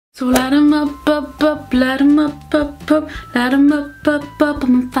So light 'em up, light 'em up, light 'em up,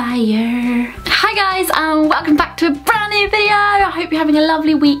 I'm on fire. Hi guys, and welcome back to a brand new video. I hope you're having a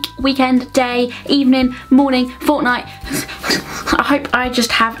lovely week, weekend, day, evening, morning, fortnight. I hope I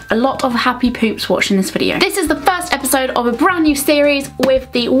just have a lot of happy poops watching this video. This is the first episode of a brand new series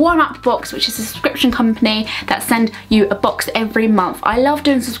with the 1UP box, which is a subscription company that send you a box every month. I love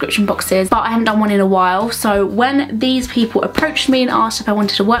doing subscription boxes, but I haven't done one in a while. So when these people approached me and asked if I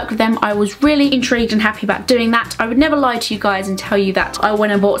wanted to work with them, I was really intrigued and happy about doing that. I would never lie to you guys and tell you that I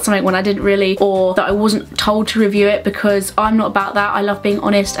went and bought something when I didn't really, or that I wasn't told to review it, because I'm not about that. I love being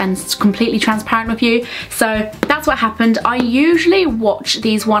honest and completely transparent with you. So that's what happened. I usually watch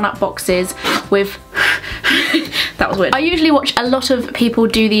these 1UP boxes with that was weird. I usually watch a lot of people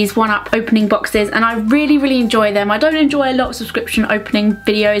do these 1UP opening boxes, and I really enjoy them. I don't enjoy a lot of subscription opening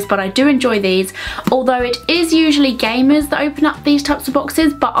videos, but I do enjoy these, although it is usually gamers that open up these types of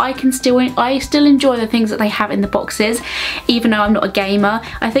boxes, but I still enjoy the things that they have in the boxes, even though I'm not a gamer.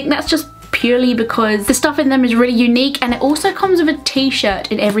 I think that's just purely because the stuff in them is really unique, and it also comes with a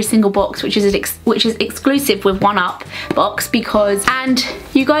t-shirt in every single box, which is exclusive with 1UP box, because, and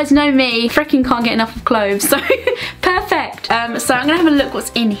you guys know me, freaking can't get enough of clothes, so perfect. So I'm gonna have a look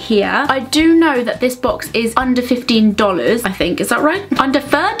what's in here. I do know that this box is under $15, I think, is that right? Under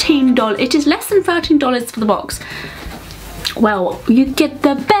 $13, it is less than $13 for the box. Well, you get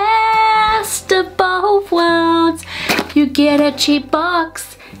the best of both worlds. You get a cheap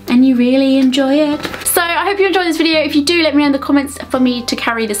box and you really enjoy it. So I hope you enjoyed this video. If you do, let me know in the comments for me to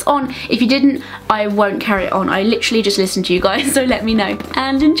carry this on. If you didn't, I won't carry it on. I literally just listen to you guys, so let me know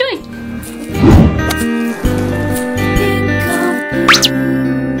and enjoy.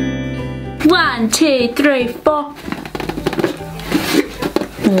 One, two, three, four.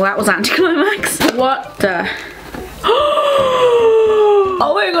 Oh, that was anticlimax. What the?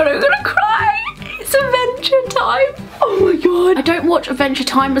 Oh my god, I'm gonna cry. It's Adventure Time. Oh my god. I don't watch Adventure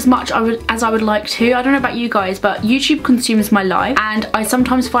Time as much as I would like to. I don't know about you guys, but YouTube consumes my life, and I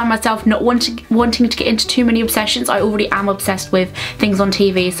sometimes find myself not wanting to get into too many obsessions. I already am obsessed with things on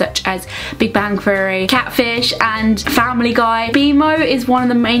TV such as Big Bang Theory, Catfish, and Family Guy. BMO is one of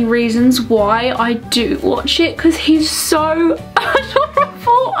the main reasons why I do watch it, because he's so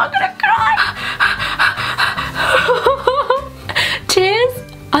adorable. I'm gonna cry. Tears?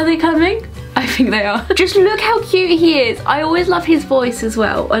 Are they coming? I think they are. Just look how cute he is. I always love his voice as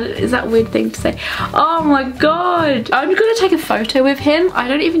well. Is that a weird thing to say? Oh my god. I'm gonna take a photo with him. I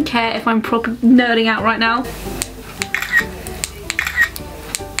don't even care if I'm proper nerding out right now.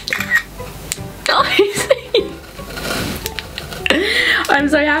 I'm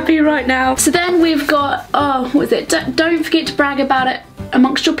so happy right now. So then we've got, oh, what is it? Don't forget to brag about it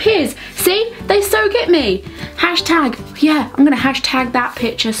amongst your peers. See, they so get me. Hashtag, yeah, I'm gonna hashtag that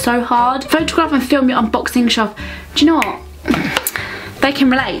picture so hard. Photograph and film your unboxing shop. Do you know what? They can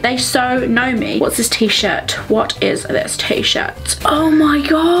relate. They so know me. What's this t-shirt? What is this t-shirt? Oh my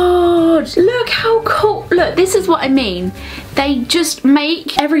god. Look how cool. Look, this is what I mean. They just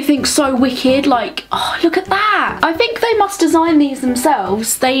make everything so wicked. Like, oh, look at that. I think they must design these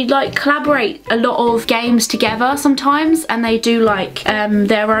themselves. They like collaborate a lot of games together sometimes, and they do like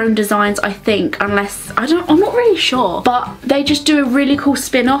their own designs, I think, unless, I'm not really sure, but they just do a really cool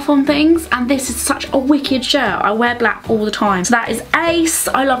spin-off on things, and this is such a wicked shirt. I wear black all the time. So that is ace.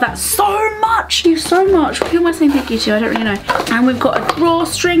 I love that so much. Thank you so much. Who am I saying thank you to? I don't really know. And we've got a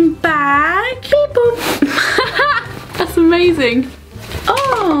drawstring bag. Beep boop. That's amazing.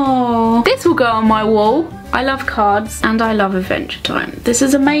 Oh, this will go on my wall. I love cards and I love Adventure Time. This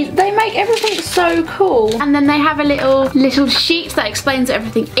is amazing. They make everything so cool. And then they have a little sheet that explains what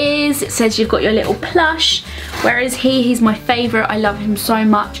everything is. It says you've got your little plush. Whereas he's my favourite. I love him so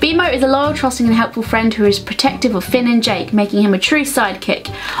much. BMO is a loyal, trusting and helpful friend who is protective of Finn and Jake, making him a true sidekick.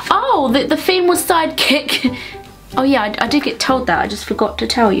 Oh, the Finn was sidekick. Oh yeah, I did get told that, I just forgot to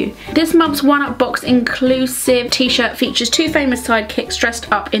tell you. This month's 1UP box inclusive t-shirt features two famous sidekicks dressed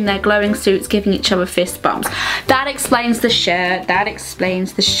up in their glowing suits, giving each other fist bumps. That explains the shirt, that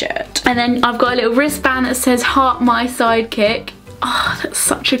explains the shirt. And then I've got a little wristband that says heart my sidekick. Oh, that's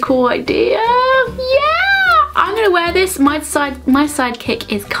such a cool idea. Yeah! I'm gonna wear this. My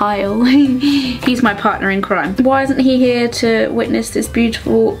sidekick is Kyle. He's my partner in crime. Why isn't he here to witness this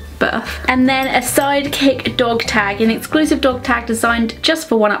beautiful birth? And then a sidekick dog tag, an exclusive dog tag designed just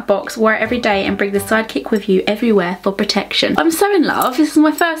for 1UP box. Wear it every day and bring the sidekick with you everywhere for protection. I'm so in love. This is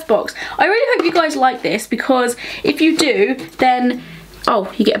my first box. I really hope you guys like this, because if you do, then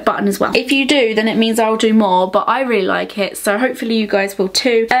Oh, you get a button as well. If you do, then it means I'll do more, but I really like it, so hopefully you guys will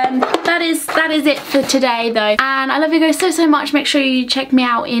too. That is it for today though, and I love you guys so much. Make sure you check me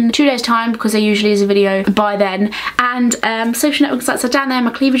out in 2 days time, because there usually is a video by then, and social network sites are down there in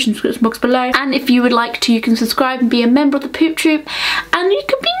my cleavage and description box below, and if you would like to, you can subscribe and be a member of the Poop Troop, and you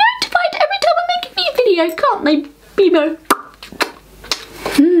can be notified every time I make a new video, can't they, Bebo?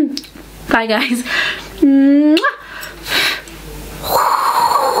 Bye guys.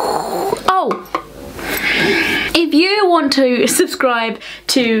 Oh, if you want to subscribe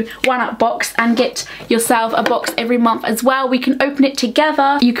to One Up Box and get yourself a box every month as well, we can open it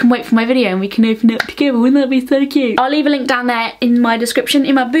together. You can wait for my video and we can open it together. Wouldn't that be so cute? I'll leave a link down there in my description,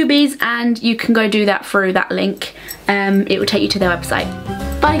 in my boobies, and you can go do that through that link. It will take you to their website.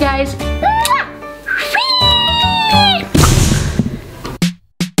 Bye guys.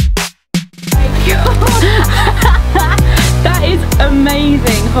 That is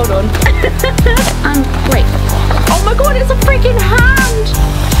amazing. Hold on. Wait. Oh my god, it's a freaking hand!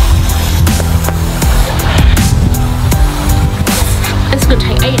 This is gonna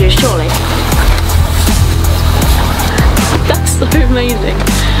take ages, surely. That's so amazing.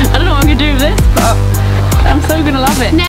 I don't know what I'm gonna do with this, but I'm so gonna love it.